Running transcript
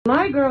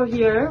girl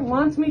here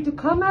wants me to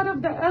come out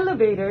of the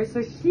elevator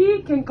so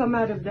she can come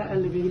out of the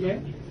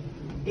elevator.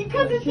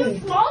 Because it's a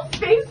small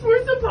space,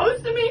 we're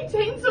supposed to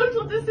maintain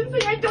social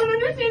distancing. I don't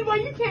understand why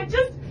you can't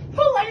just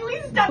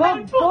politely step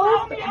out to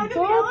allow me out of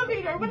the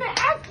elevator when I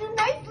asked you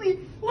nicely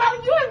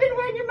while you have been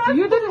wearing your mask.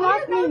 You didn't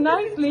ask me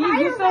nicely.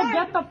 You said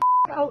get the f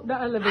out the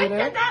elevator. I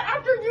said that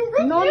after you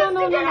refused no. to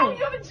get out.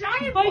 You have a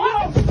giant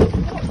ball.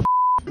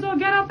 So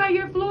get up at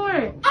your floor.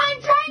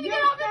 I'm trying to get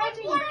off at my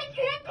floor. I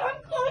can't come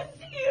close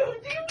to you.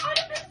 Do you not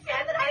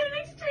understand that I have an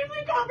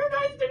extremely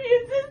compromised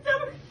immune system?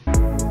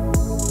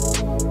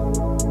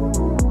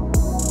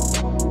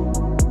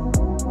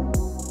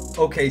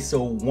 Okay,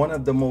 so one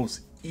of the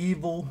most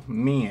evil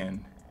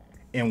men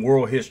in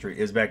world history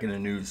is back in the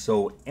news.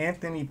 So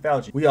Anthony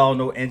Fauci, we all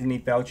know Anthony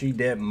Fauci,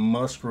 that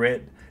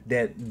muskrat,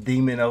 that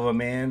demon of a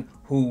man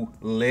who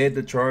led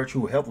the charge,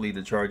 who helped lead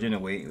the charge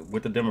anyway,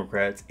 with the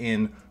Democrats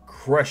in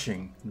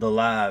crushing the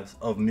lives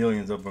of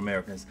millions of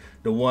Americans.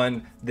 The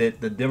one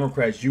that the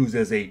Democrats use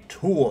as a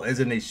tool, as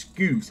an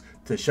excuse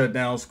to shut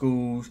down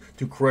schools,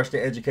 to crush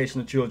the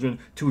education of children,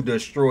 to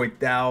destroy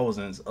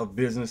thousands of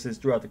businesses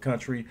throughout the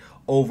country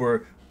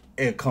over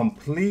a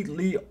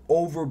completely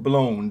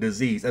overblown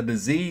disease, a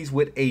disease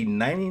with a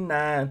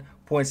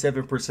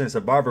 99.7%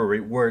 survival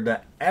rate, where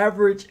the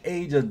average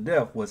age of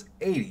death was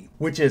 80,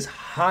 which is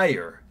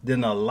higher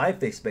than the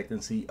life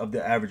expectancy of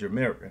the average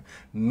American,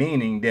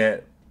 meaning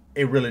that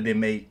it really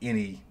didn't make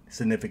any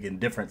significant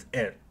difference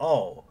at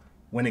all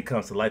when it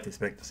comes to life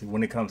expectancy,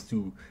 when it comes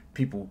to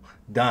people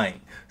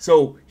dying.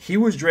 So he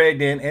was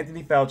dragged in,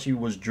 Anthony Fauci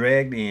was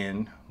dragged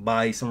in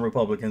by some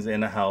Republicans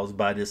in the House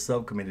by this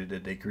subcommittee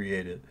that they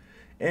created.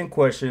 In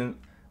question,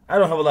 I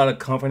don't have a lot of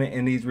confidence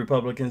in these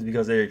Republicans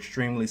because they're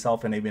extremely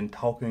soft and they've been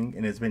talking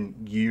and it's been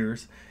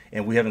years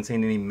and we haven't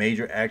seen any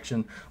major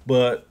action.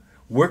 But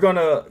we're going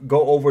to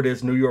go over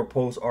this New York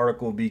Post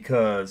article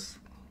because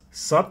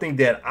something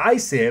that I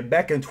said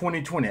back in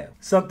 2020,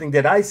 something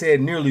that I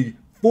said nearly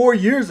 4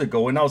 years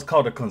ago, and I was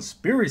called a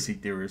conspiracy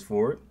theorist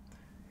for it,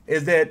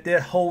 is that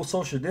whole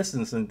social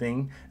distancing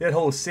thing, that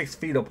whole 6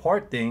 feet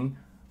apart thing,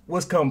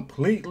 was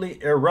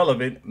completely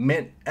irrelevant,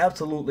 meant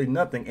absolutely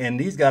nothing. And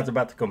these guys are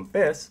about to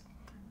confess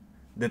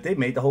that they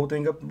made the whole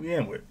thing up to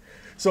begin with.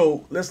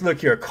 So let's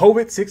look here.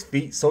 COVID, 6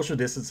 feet, social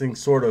distancing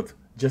sort of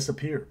just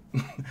appeared.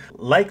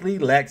 Likely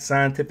lacked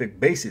scientific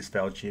basis,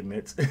 Fauci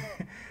admits.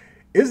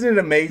 Isn't it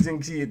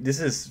amazing? See, this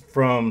is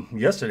from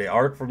yesterday,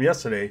 article from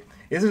yesterday.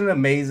 Isn't it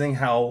amazing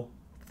how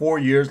 4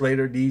 years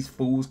later these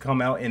fools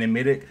come out and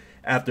admit it?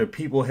 After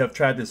people have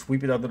tried to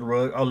sweep it under the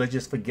rug, oh, let's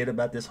just forget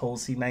about this whole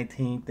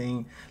C-19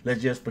 thing. Let's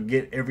just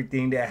forget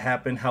everything that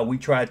happened, how we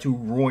tried to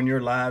ruin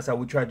your lives, how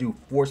we tried to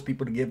force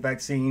people to get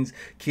vaccines.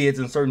 Kids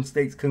in certain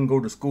states couldn't go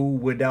to school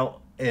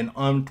without an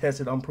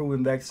untested,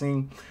 unproven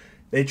vaccine.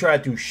 They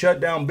tried to shut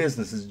down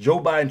businesses.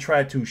 Joe Biden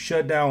tried to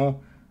shut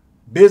down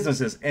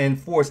businesses and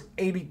force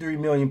 83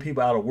 million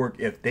people out of work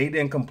if they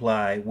didn't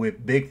comply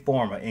with Big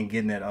Pharma and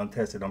getting that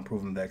untested,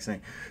 unproven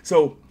vaccine.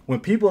 So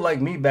when people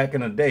like me back in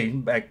the day,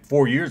 back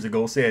 4 years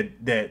ago, said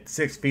that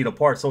 6 feet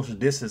apart social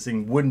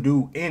distancing wouldn't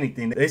do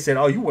anything, they said,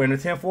 oh, you're wearing a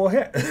tinfoil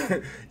hat.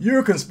 You're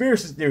a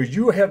conspiracy theorist.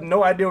 You have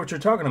no idea what you're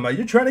talking about.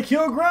 You're trying to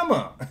kill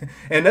grandma.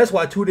 And that's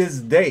why to this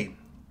day,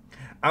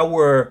 I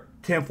wear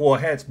tinfoil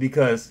hats,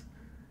 because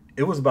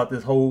it was about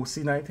this whole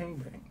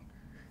C-19 thing.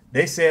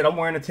 They said I'm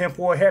wearing a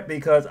tinfoil hat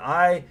because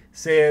I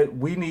said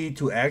we need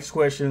to ask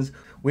questions.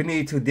 We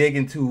need to dig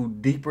into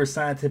deeper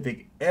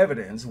scientific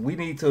evidence. We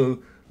need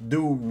to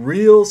do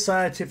real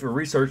scientific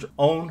research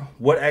on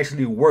what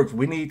actually works.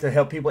 We need to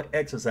help people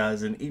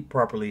exercise and eat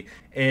properly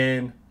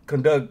and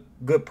conduct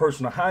good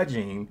personal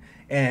hygiene.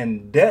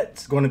 And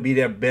that's going to be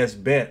their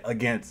best bet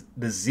against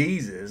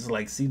diseases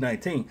like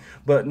C-19.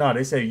 But no,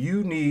 they say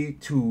you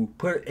need to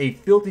put a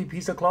filthy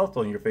piece of cloth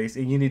on your face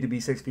and you need to be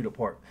 6 feet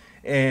apart.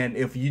 And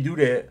if you do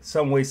that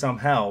some way,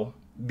 somehow,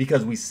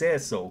 because we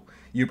said so,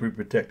 you'll be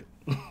protected.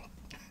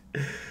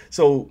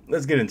 So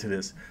let's get into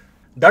this.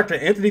 Dr.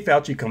 Anthony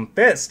Fauci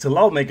confessed to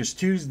lawmakers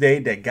Tuesday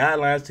that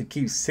guidelines to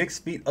keep 6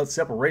 feet of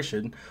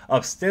separation,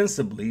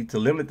 ostensibly to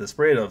limit the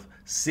spread of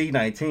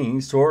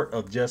C-19, sort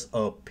of just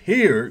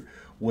appeared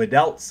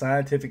without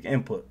scientific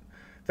input.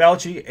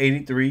 Fauci,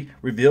 83,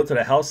 revealed to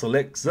the House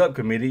Select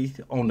Subcommittee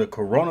on the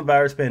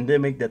coronavirus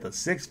pandemic that the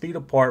 6 feet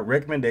apart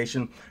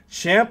recommendation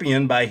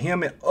championed by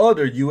him and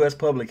other U.S.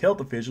 public health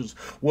officials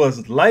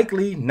was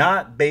likely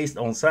not based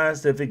on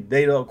scientific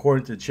data,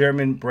 according to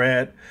Chairman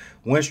Brad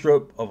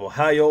Wenstrup of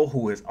Ohio,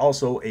 who is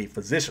also a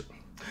physician.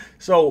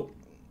 So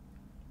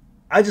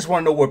I just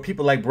want to know where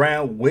people like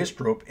Brad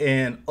Wenstrup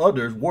and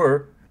others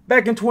were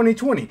back in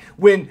 2020,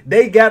 when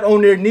they got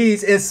on their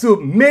knees and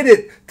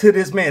submitted to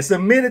this man,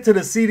 submitted to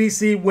the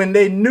CDC, when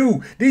they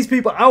knew these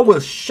people. I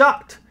was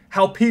shocked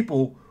how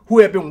people who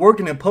have been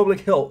working in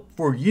public health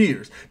for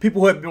years,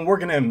 people who have been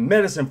working in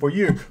medicine for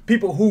years,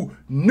 people who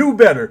knew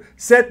better,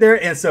 sat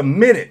there and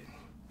submitted,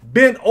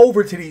 bent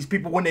over to these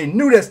people when they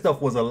knew that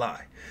stuff was a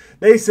lie.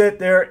 They sat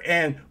there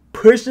and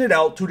pushed it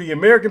out to the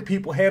American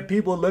people, had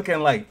people looking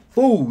like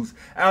fools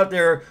out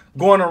there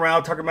going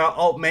around talking about,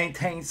 oh,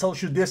 maintain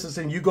social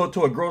distancing. You go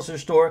to a grocery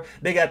store,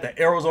 they got the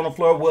arrows on the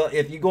floor. Well,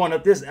 if you're going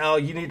up this aisle,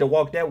 you need to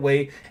walk that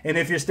way. And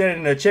if you're standing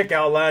in the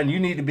checkout line, you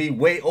need to be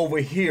way over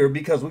here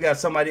because we got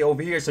somebody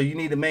over here. So you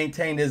need to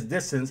maintain this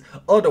distance.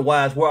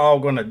 Otherwise, we're all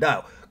going to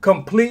die.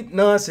 Complete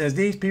nonsense.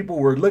 These people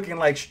were looking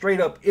like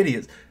straight up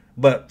idiots.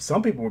 But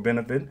some people were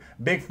benefiting.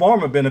 Big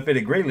Pharma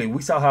benefited greatly.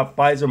 We saw how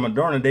Pfizer,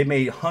 Moderna, they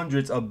made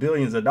hundreds of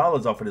billions of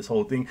dollars off of this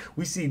whole thing.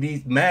 We see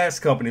these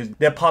mask companies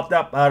that popped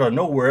up out of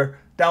nowhere.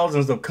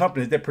 Thousands of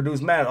companies that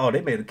produce masks. Oh, they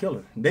made a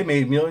killer. They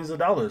made millions of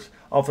dollars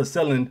off of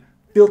selling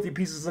filthy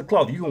pieces of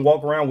cloth. You can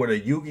walk around with a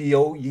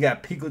Yu-Gi-Oh! You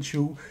got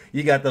Pikachu.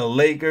 You got the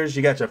Lakers.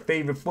 You got your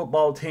favorite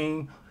football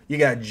team. You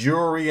got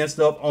jewelry and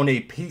stuff on a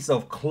piece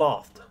of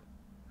cloth.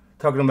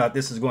 Talking about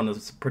this is going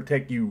to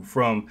protect you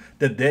from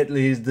the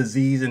deadliest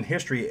disease in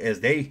history, as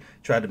they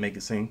tried to make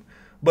it seem.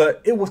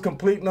 But it was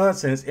complete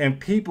nonsense, and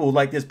people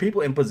like this,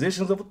 people in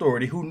positions of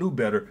authority who knew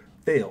better,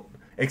 failed.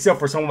 Except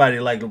for somebody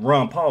like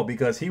Ron Paul,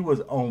 because he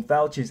was on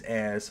Fauci's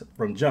ass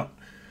from jump.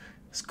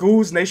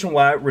 Schools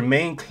nationwide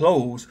remain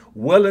closed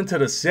well into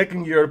the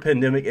second year of the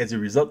pandemic as a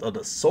result of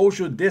the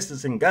social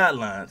distancing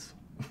guidelines,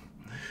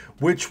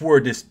 which were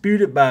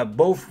disputed by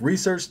both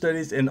research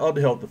studies and other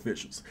health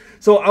officials.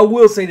 So I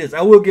will say this,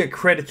 I will give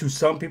credit to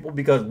some people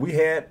because we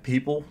had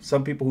people,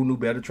 some people who knew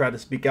better try to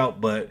speak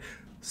out, but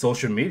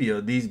social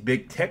media, these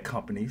big tech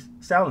companies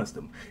silenced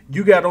them.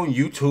 You got on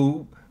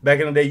YouTube, back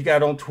in the day, you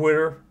got on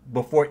Twitter,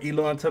 before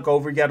Elon took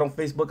over, you got on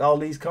Facebook, all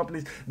these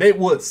companies, they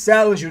would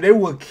silence you, they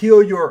would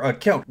kill your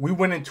account. We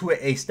went into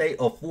a state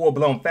of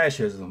full-blown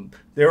fascism.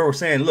 They were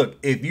saying, look,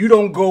 if you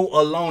don't go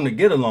along to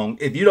get along,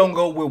 if you don't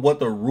go with what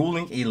the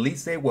ruling elite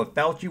say, what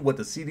Fauci, what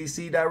the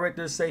CDC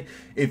directors say,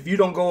 if you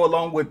don't go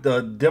along with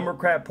the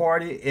Democrat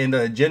Party and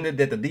the agenda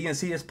that the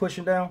DNC is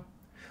pushing down,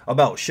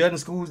 about shutting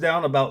schools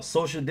down, about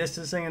social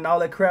distancing and all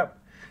that crap,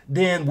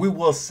 then we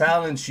will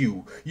silence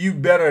you. You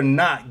better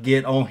not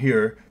get on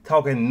here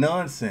talking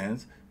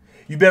nonsense.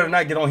 You better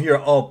not get on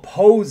here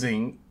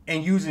opposing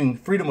and using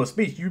freedom of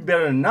speech. You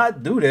better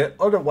not do that.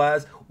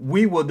 Otherwise,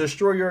 we will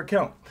destroy your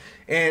account.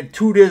 And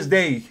to this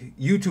day,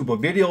 YouTube, a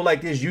video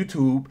like this,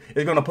 YouTube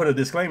is going to put a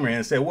disclaimer in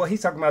and say, well,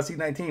 he's talking about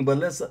C-19, but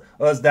let's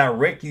us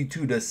direct you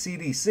to the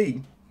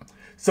CDC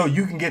so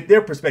you can get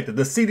their perspective.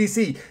 The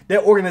CDC,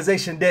 that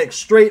organization that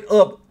straight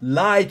up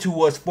lied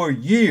to us for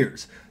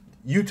years.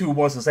 YouTube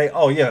wants to say,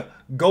 oh yeah,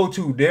 go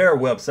to their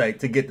website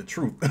to get the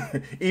truth,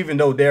 even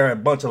though they're a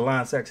bunch of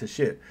lying sacks of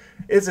shit.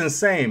 It's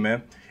insane,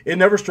 man. It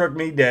never struck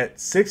me that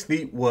 6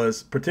 feet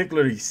was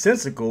particularly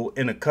sensical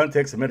in the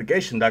context of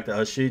mitigation. Dr.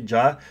 Ashid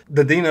Jha,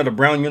 the dean of the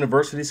Brown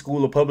University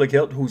School of Public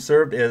Health, who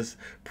served as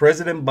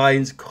President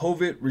Biden's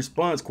COVID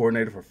response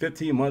coordinator for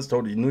 15 months,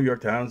 told the New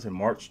York Times in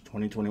March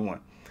 2021.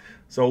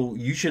 So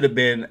you should have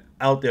been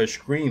out there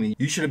screaming.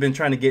 You should have been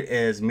trying to get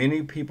as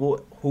many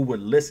people who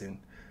would listen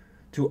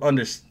to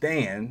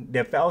understand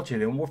that Fauci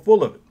and them were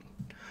full of it.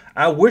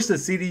 I wish the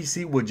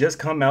CDC would just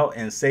come out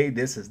and say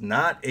this is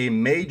not a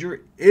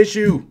major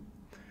issue.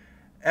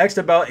 Asked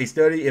about a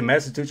study in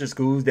Massachusetts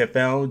schools that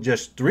found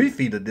just 3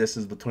 feet of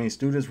distance between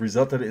students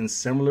resulted in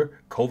similar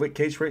COVID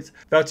case rates,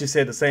 Fauci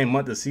said the same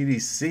month the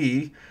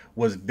CDC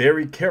was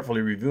very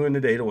carefully reviewing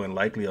the data and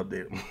likely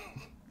updating.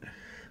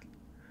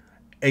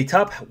 A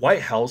top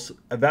White House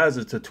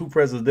advisor to 2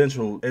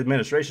 presidential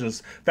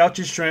administrations,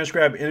 Fauci's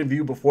transcribed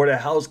interview before the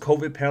House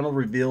COVID panel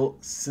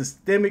revealed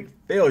systemic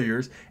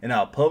failures in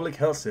our public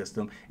health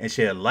system and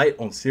shed light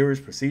on serious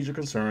procedure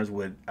concerns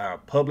with our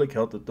public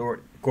health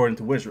authority, according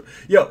to Winship.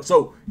 Yo,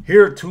 so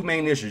here are 2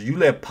 main issues. You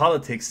let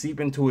politics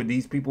seep into it.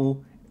 These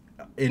people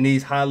in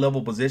these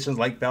high-level positions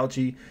like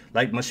Fauci,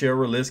 like Michelle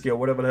Relinsky, or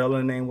whatever the hell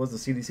her name was,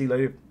 the CDC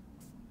lady,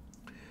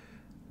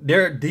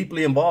 they're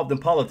deeply involved in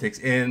politics.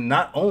 And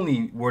not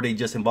only were they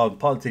just involved in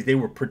politics, they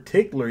were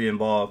particularly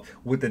involved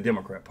with the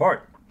Democrat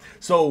Party.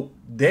 So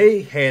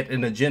they had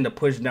an agenda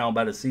pushed down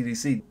by the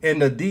CDC.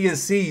 And the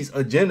DNC's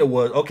agenda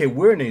was, okay,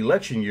 we're in an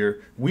election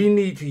year. We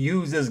need to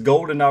use this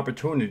golden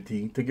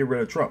opportunity to get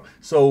rid of Trump.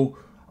 So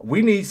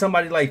we need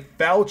somebody like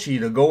Fauci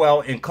to go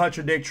out and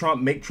contradict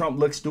Trump, make Trump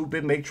look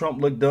stupid, make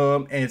Trump look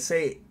dumb, and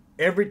say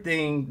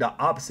everything the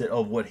opposite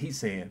of what he's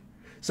saying.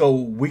 So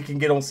we can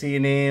get on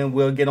CNN,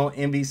 we'll get on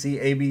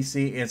NBC,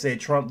 ABC, and say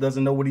Trump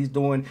doesn't know what he's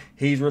doing.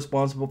 He's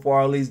responsible for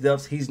all these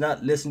deaths. He's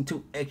not listening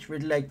to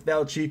experts like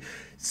Fauci.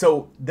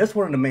 So that's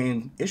one of the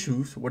main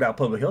issues with our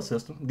public health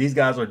system. These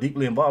guys are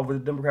deeply involved with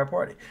the Democrat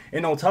Party.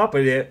 And on top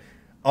of that,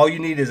 all you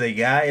need is a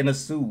guy in a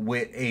suit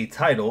with a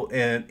title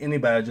and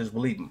anybody just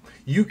believe him.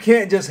 You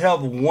can't just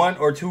have 1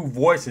 or 2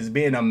 voices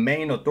being the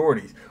main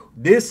authorities.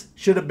 This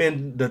should have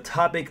been the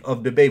topic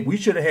of debate. We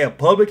should have had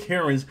public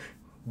hearings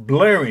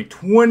blaring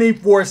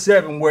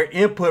 24/7 where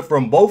input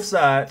from both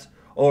sides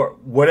or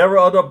whatever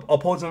other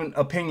opposing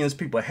opinions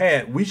people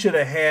had. We should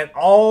have had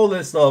all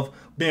this stuff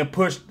being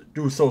pushed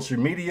through social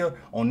media,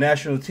 on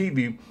national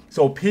TV,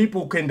 so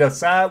people can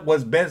decide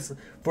what's best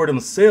for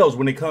themselves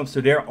when it comes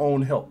to their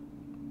own health.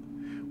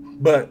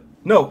 But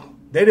no,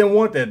 they didn't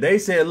want that. They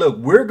said, look,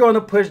 we're going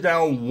to push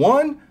down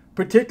 1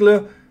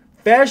 particular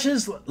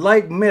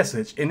fascist-like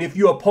message, and if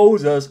you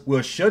oppose us,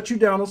 we'll shut you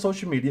down on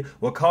social media,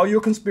 we'll call you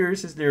a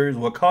conspiracy theorist,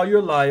 we'll call you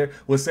a liar,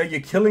 we'll say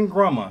you're killing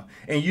grandma,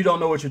 and you don't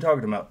know what you're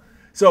talking about.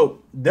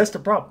 So that's the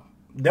problem.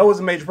 That was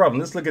a major problem.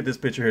 Let's look at this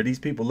picture here. These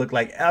people look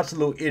like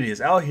absolute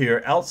idiots out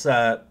here,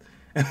 outside,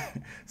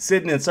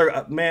 sitting in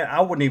circle. Man,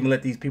 I wouldn't even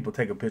let these people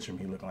take a picture of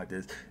me looking like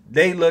this.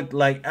 They look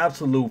like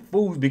absolute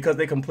fools because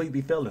they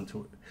completely fell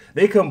into it.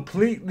 They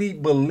completely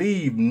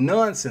believe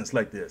nonsense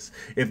like this.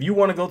 If you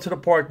want to go to the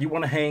park, you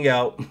want to hang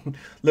out,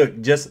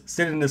 look, just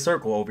sit in the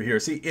circle over here.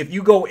 See, if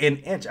you go an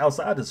inch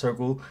outside the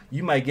circle,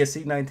 you might get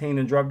C-19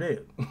 and drop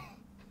dead.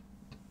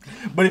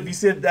 But if you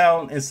sit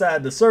down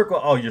inside the circle,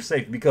 oh, you're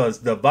safe, because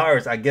the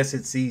virus, I guess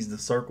it sees the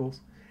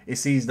circles, it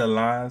sees the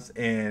lines,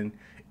 and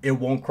it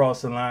won't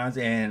cross the lines,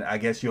 and I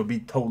guess you'll be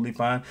totally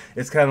fine.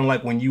 It's kind of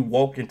like when you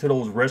walk into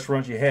those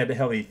restaurants, you had to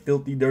have a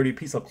filthy, dirty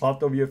piece of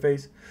cloth over your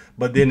face,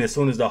 but then as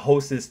soon as the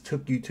hostess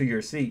took you to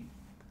your seat,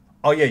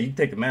 oh yeah, you can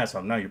take the mask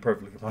off, now you're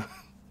perfectly fine.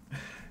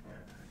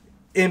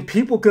 And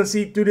people can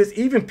see through this.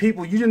 Even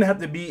people, you didn't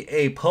have to be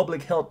a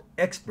public health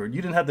expert.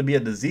 You didn't have to be a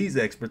disease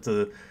expert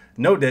to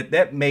know that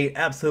that made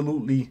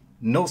absolutely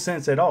no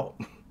sense at all.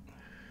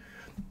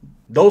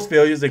 Those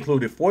failures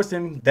included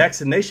forcing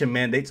vaccination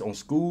mandates on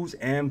schools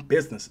and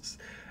businesses.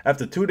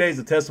 After 2 days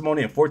of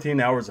testimony and 14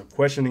 hours of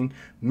questioning,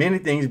 many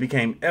things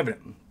became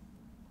evident.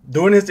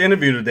 During his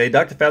interview today,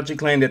 Dr. Fauci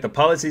claimed that the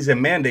policies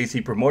and mandates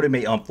he promoted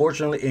may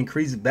unfortunately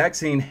increase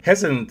vaccine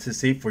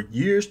hesitancy for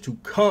years to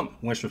come,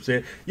 Winstrup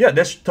said. Yeah,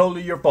 that's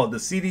totally your fault. The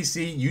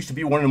CDC used to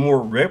be one of the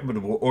more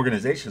reputable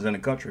organizations in the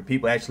country.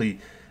 People actually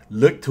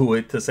look to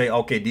it to say,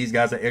 okay, these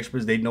guys are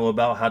experts. They know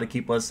about how to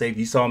keep us safe.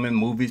 You saw them in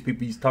movies.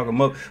 People used to talk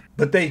them up.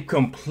 But they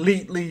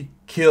completely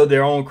killed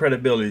their own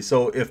credibility.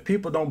 So if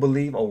people don't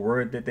believe a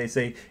word that they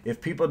say,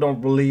 if people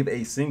don't believe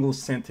a single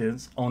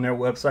sentence on their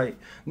website,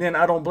 then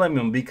I don't blame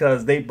them,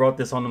 because they brought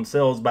this on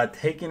themselves by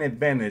taking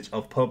advantage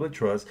of public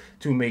trust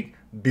to make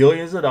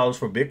billions of dollars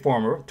for Big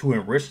Pharma, to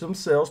enrich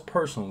themselves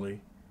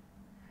personally,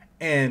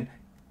 and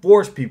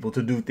force people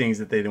to do things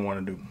that they didn't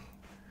want to do.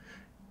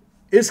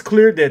 It's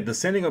clear that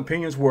dissenting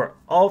opinions were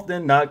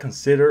often not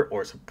considered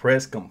or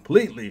suppressed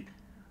completely.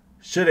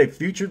 Should a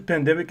future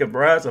pandemic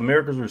arise,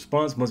 America's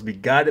response must be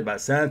guided by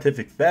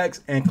scientific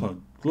facts and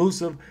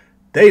conclusive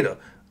data,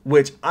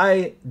 which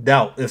I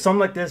doubt. If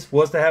something like this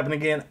was to happen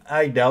again,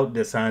 I doubt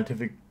that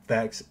scientific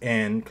facts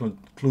and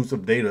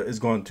conclusive data is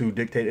going to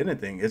dictate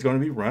anything. It's going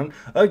to be run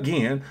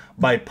again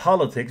by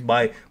politics,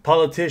 by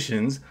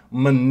politicians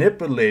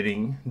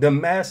manipulating the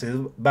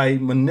masses, by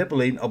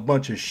manipulating a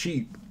bunch of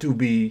sheep to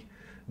be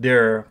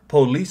their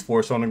police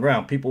force on the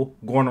ground. People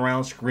going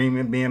around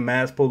screaming, being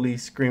mass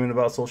police, screaming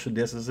about social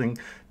distancing.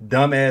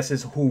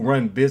 Dumbasses who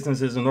run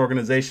businesses and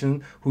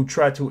organizations who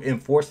try to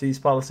enforce these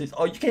policies.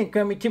 Oh, you can't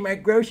come into my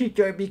grocery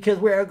store because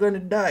we're all going to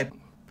die.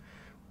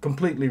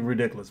 Completely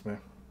ridiculous, man.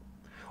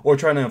 Or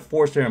trying to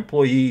enforce their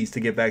employees to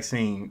get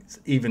vaccines,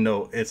 even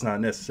though it's not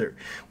necessary.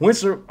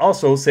 Winstrup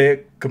also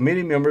said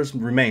committee members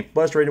remain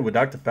frustrated with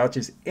Dr.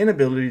 Fauci's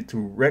inability to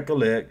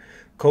recollect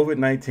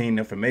COVID-19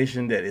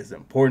 information that is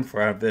important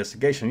for our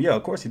investigation. Yeah,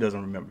 of course he doesn't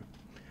remember.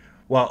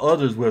 While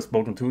others we have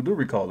spoken to do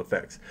recall the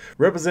facts.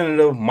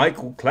 Representative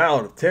Michael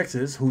Cloud of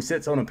Texas, who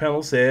sits on the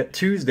panel, said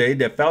Tuesday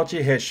that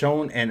Fauci has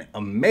shown an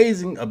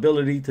amazing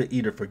ability to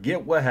either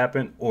forget what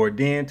happened or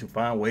then to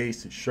find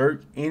ways to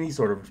shirk any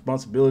sort of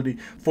responsibility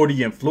for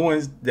the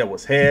influence that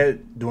was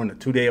had during the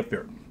two-day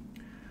affair.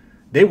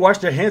 They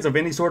washed their hands of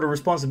any sort of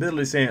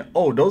responsibility, saying,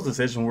 oh, those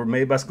decisions were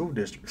made by school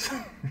districts.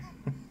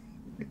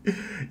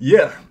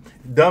 Yeah.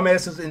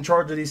 Dumbasses in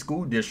charge of these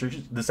school districts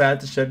decided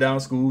to shut down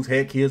schools,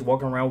 had kids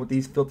walking around with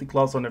these filthy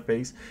cloths on their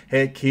face,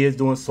 had kids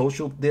doing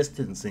social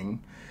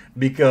distancing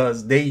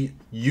because they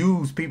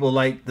use people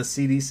like the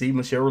CDC,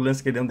 Michelle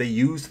Walensky, them. They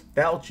used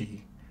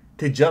Fauci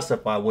to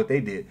justify what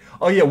they did.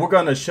 Oh yeah, we're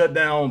going to shut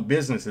down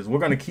businesses. We're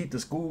going to keep the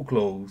school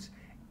closed.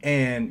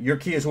 And your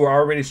kids who are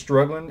already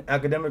struggling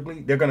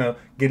academically, they're going to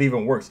get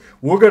even worse.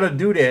 We're going to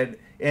do that,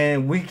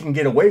 and we can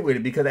get away with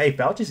it because, hey,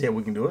 Fauci said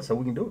we can do it, so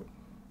we can do it.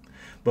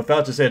 But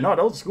Fauci said, no,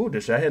 those are school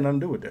districts. I had nothing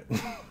to do with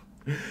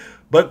that.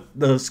 But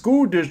the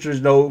school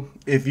districts, though,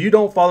 if you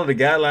don't follow the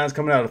guidelines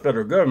coming out of the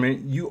federal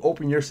government, you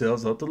open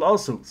yourselves up to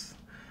lawsuits.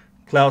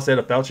 Cloud said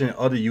of Fauci and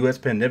other U.S.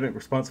 pandemic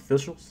response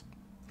officials.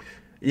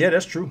 Yeah,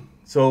 that's true.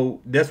 So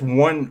that's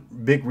one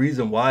big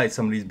reason why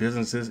some of these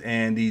businesses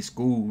and these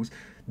schools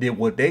did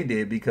what they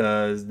did,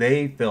 because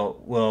they felt,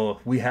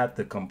 well, we have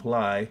to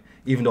comply,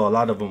 even though a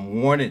lot of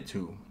them wanted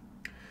to.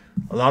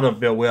 A lot of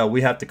them, well,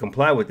 we have to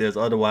comply with this,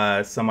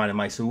 otherwise somebody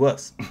might sue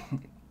us.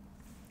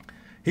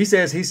 He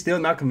says he's still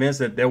not convinced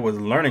that there was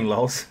learning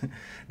loss,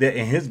 that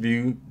in his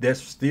view,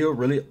 that's still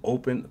really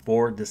open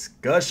for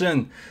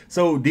discussion.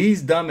 So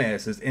these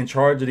dumbasses in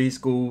charge of these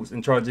schools,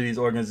 in charge of these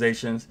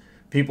organizations,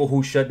 people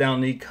who shut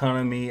down the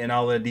economy and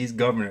all of these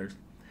governors,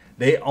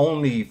 they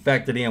only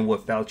factored in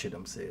what Fauci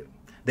them said.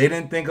 They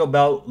didn't think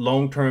about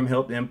long-term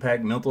health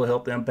impact, mental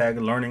health impact,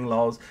 learning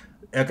loss,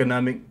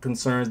 economic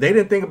concerns. They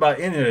didn't think about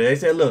any of it. They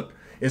said, look,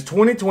 it's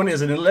 2020,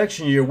 it's an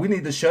election year. We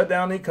need to shut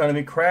down the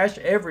economy, crash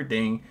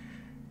everything,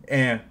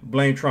 and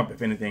blame Trump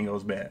if anything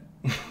goes bad.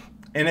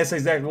 And that's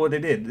exactly what they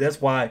did.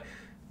 That's why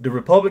the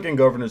Republican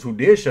governors who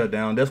did shut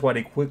down, that's why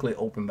they quickly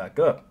opened back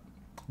up.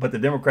 But the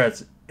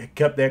Democrats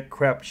kept that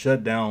crap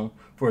shut down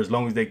for as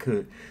long as they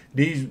could.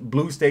 These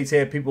blue states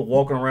had people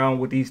walking around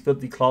with these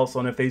filthy cloths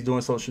on their face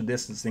doing social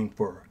distancing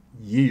for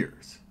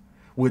years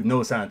with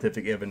no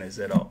scientific evidence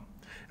at all.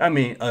 I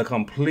mean, a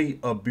complete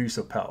abuse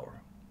of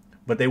power.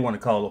 But they want to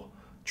call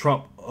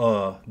Trump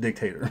a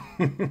dictator.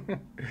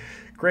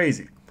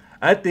 Crazy.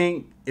 I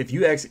think if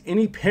you ask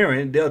any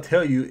parent, they'll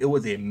tell you it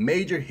was a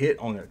major hit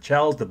on their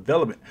child's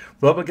development.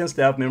 Republican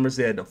staff members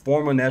said the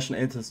former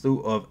National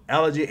Institute of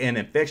Allergy and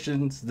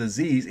Infectious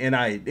Disease,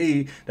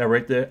 NIAID,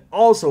 director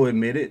also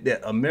admitted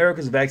that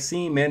America's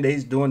vaccine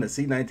mandates during the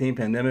C-19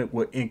 pandemic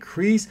would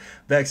increase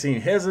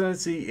vaccine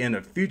hesitancy in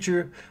the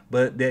future,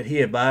 but that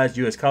he advised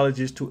U.S.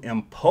 colleges to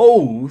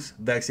impose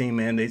vaccine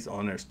mandates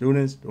on their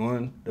students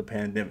during the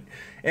pandemic.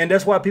 And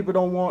that's why people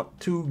don't want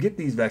to get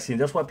these vaccines.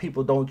 That's why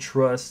people don't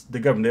trust the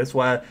government. That's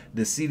why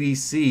the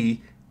CDC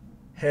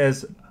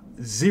has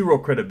zero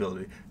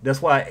credibility.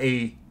 That's why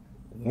a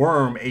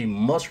worm, a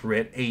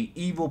muskrat, a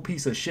evil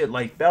piece of shit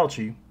like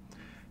Fauci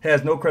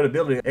has no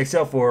credibility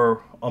except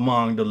for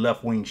among the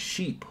left-wing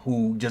sheep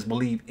who just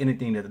believe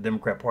anything that the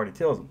Democrat Party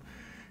tells them.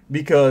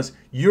 Because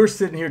you're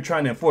sitting here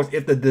trying to enforce,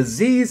 if the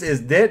disease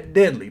is that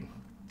deadly,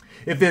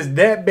 if it's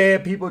that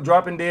bad, people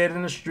dropping dead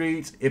in the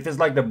streets, if it's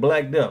like the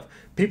Black Death,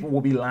 people will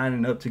be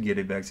lining up to get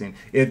a vaccine.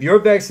 If your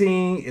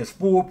vaccine is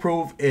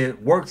foolproof,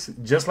 it works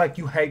just like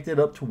you hyped it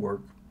up to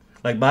work.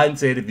 Like Biden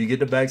said, if you get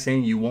the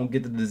vaccine, you won't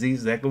get the disease.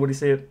 Exactly what he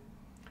said.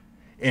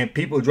 And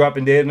people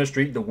dropping dead in the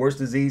street, the worst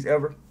disease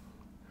ever.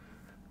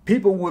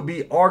 People would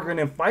be arguing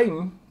and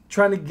fighting,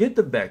 trying to get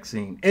the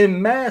vaccine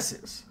in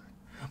masses.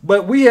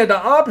 But we had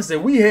the opposite.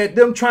 We had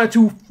them trying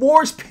to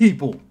force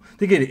people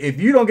to get it. If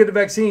you don't get the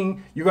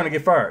vaccine, you're going to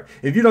get fired.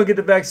 If you don't get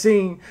the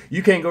vaccine,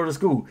 you can't go to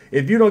school.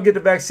 If you don't get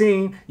the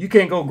vaccine, you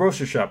can't go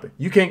grocery shopping.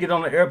 You can't get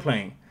on an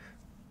airplane.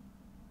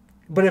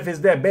 But if it's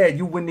that bad,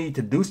 you wouldn't need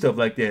to do stuff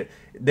like that.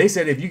 They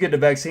said if you get the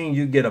vaccine,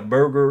 you get a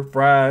burger,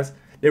 fries.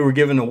 They were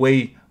giving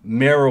away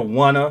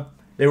marijuana.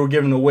 They were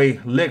giving away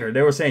liquor.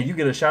 They were saying you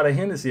get a shot of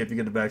Hennessy if you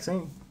get the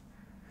vaccine.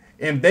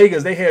 In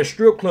Vegas, they had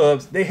strip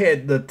clubs. They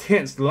had the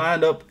tents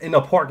lined up in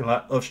the parking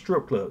lot of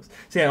strip clubs,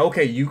 saying,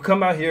 okay, you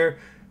come out here,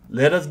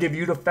 let us give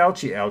you the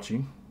Fauci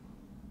ouchie,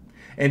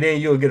 and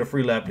then you'll get a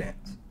free lap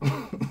dance.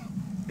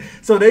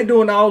 So they're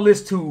doing all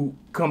this to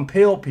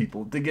compel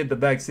people to get the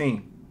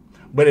vaccine.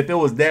 But if it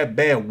was that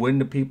bad, wouldn't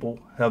the people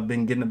have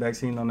been getting the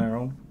vaccine on their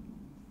own?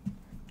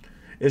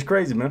 It's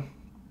crazy, man.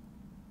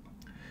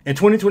 In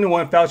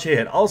 2021, Fauci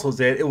had also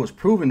said it was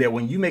proven that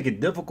when you make it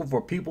difficult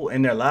for people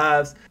in their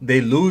lives,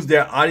 they lose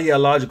their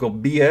ideological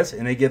BS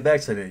and they get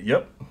vaccinated.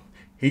 Yep.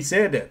 He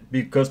said that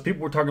because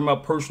people were talking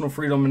about personal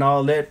freedom and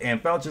all that.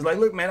 And Fauci's like,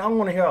 look, man, I don't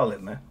want to hear all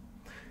that, man.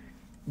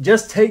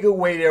 Just take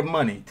away their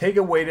money. Take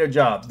away their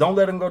jobs. Don't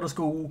let them go to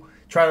school.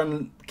 Try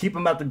to keep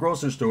them at the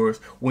grocery stores.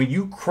 When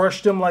you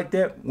crush them like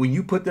that, when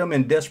you put them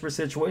in desperate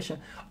situation,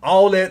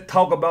 all that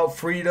talk about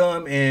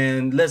freedom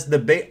and let's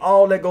debate,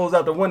 all that goes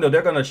out the window.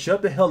 They're going to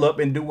shut the hell up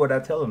and do what I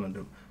tell them to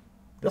do.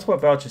 That's what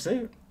Fauci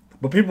said.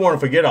 But people want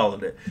to forget all of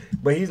that.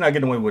 But he's not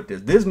getting away with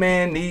this. This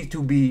man needs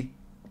to be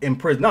in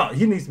prison. No,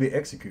 he needs to be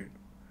executed.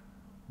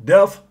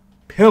 Death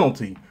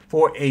penalty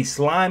for a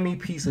slimy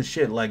piece of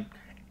shit like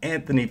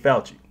Anthony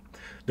Fauci.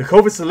 The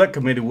COVID Select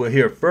Committee will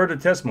hear further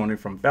testimony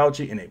from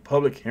Fauci in a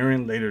public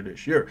hearing later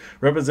this year.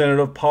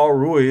 Representative Paul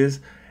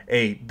Ruiz,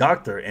 a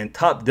doctor and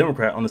top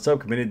Democrat on the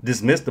subcommittee,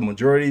 dismissed the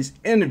majority's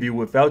interview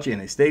with Fauci in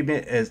a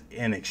statement as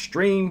an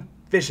extreme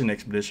fishing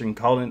expedition,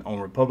 calling on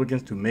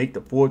Republicans to make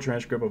the full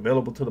transcript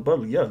available to the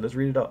public. Yeah, let's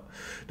read it out.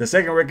 The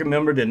second ranking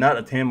member did not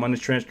attend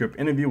Monday's transcript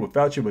interview with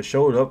Fauci, but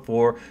showed up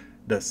for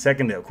the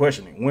second day of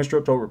questioning.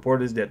 Winstrup told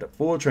reporters that the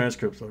full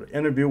transcripts of the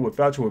interview with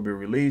Fauci will be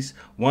released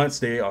once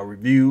they are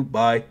reviewed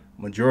by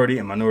majority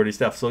and minority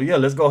staff. So yeah,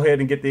 let's go ahead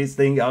and get this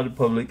thing out in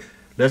public.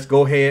 Let's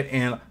go ahead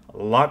and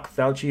lock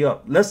Fauci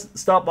up. Let's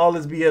stop all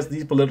this BS,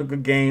 these political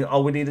games.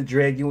 All we need to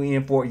drag you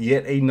in for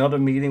yet another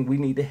meeting. We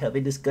need to have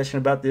a discussion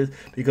about this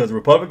because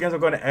Republicans are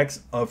going to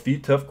ask a few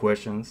tough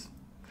questions.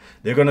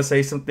 They're going to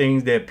say some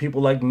things that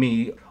people like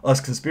me,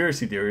 us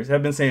conspiracy theorists,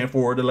 have been saying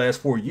for the last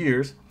 4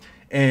 years.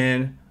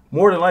 And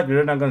more than likely,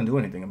 they're not going to do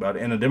anything about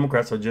it. And the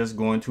Democrats are just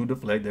going to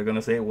deflect. They're going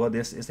to say, well,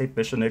 this is a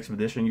fishing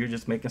expedition. You're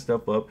just making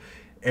stuff up.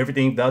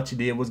 Everything Fauci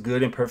did was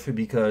good and perfect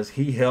because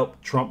he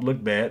helped Trump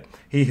look bad.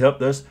 He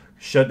helped us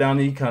shut down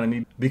the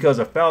economy. Because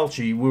of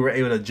Fauci, we were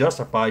able to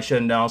justify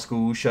shutting down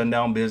schools, shutting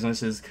down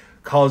businesses,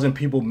 causing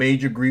people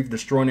major grief,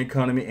 destroying the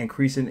economy,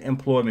 increasing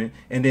employment.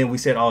 And then we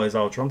said, oh, it's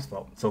all Trump's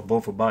fault. So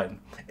vote for Biden.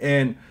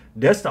 And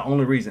that's the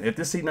only reason. If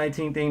this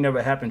C-19 thing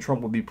never happened,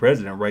 Trump would be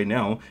president right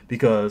now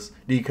because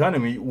the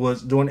economy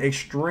was doing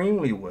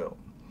extremely well.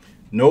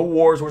 No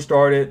wars were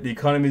started. The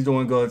economy is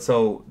doing good.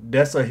 So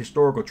that's a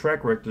historical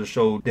track record to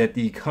show that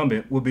the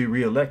incumbent will be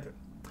reelected.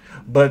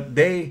 But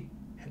they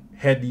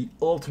had the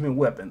ultimate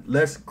weapon.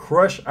 Let's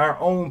crush our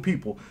own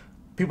people.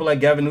 People like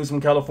Gavin Newsom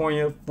in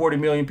California, 40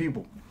 million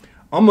people.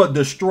 I'm going to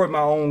destroy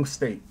my own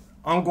state.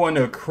 I'm going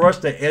to crush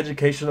the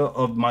education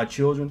of my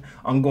children.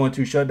 I'm going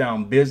to shut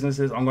down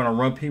businesses. I'm going to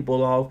run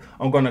people off.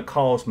 I'm going to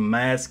cause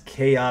mass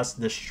chaos,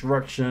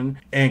 destruction,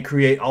 and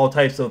create all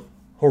types of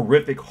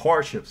horrific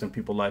hardships in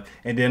people's life.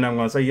 And then I'm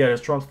going to say, yeah,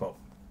 that's Trump's fault.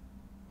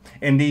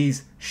 And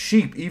these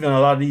sheep, even a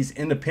lot of these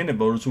independent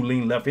voters who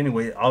lean left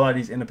anyway, a lot of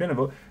these independent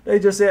voters, they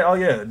just said, oh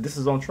yeah, this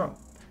is on Trump.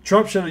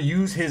 Trump should have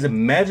used his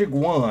magic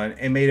wand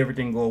and made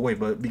everything go away.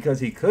 But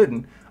because he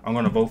couldn't, I'm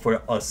going to vote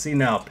for a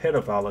senile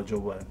pedophile like Joe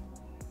Biden.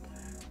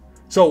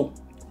 So,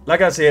 like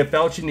I said,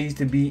 Fauci needs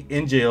to be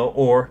in jail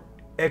or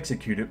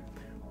executed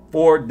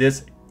for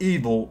this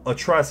evil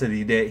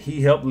atrocity that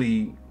he helped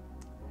lead.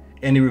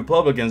 And the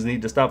Republicans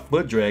need to stop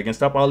foot drag and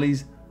stop all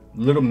these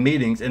little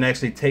meetings and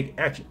actually take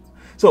action.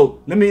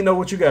 So let me know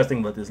what you guys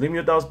think about this. Leave me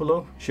your thoughts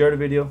below. Share the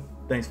video.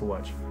 Thanks for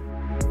watching.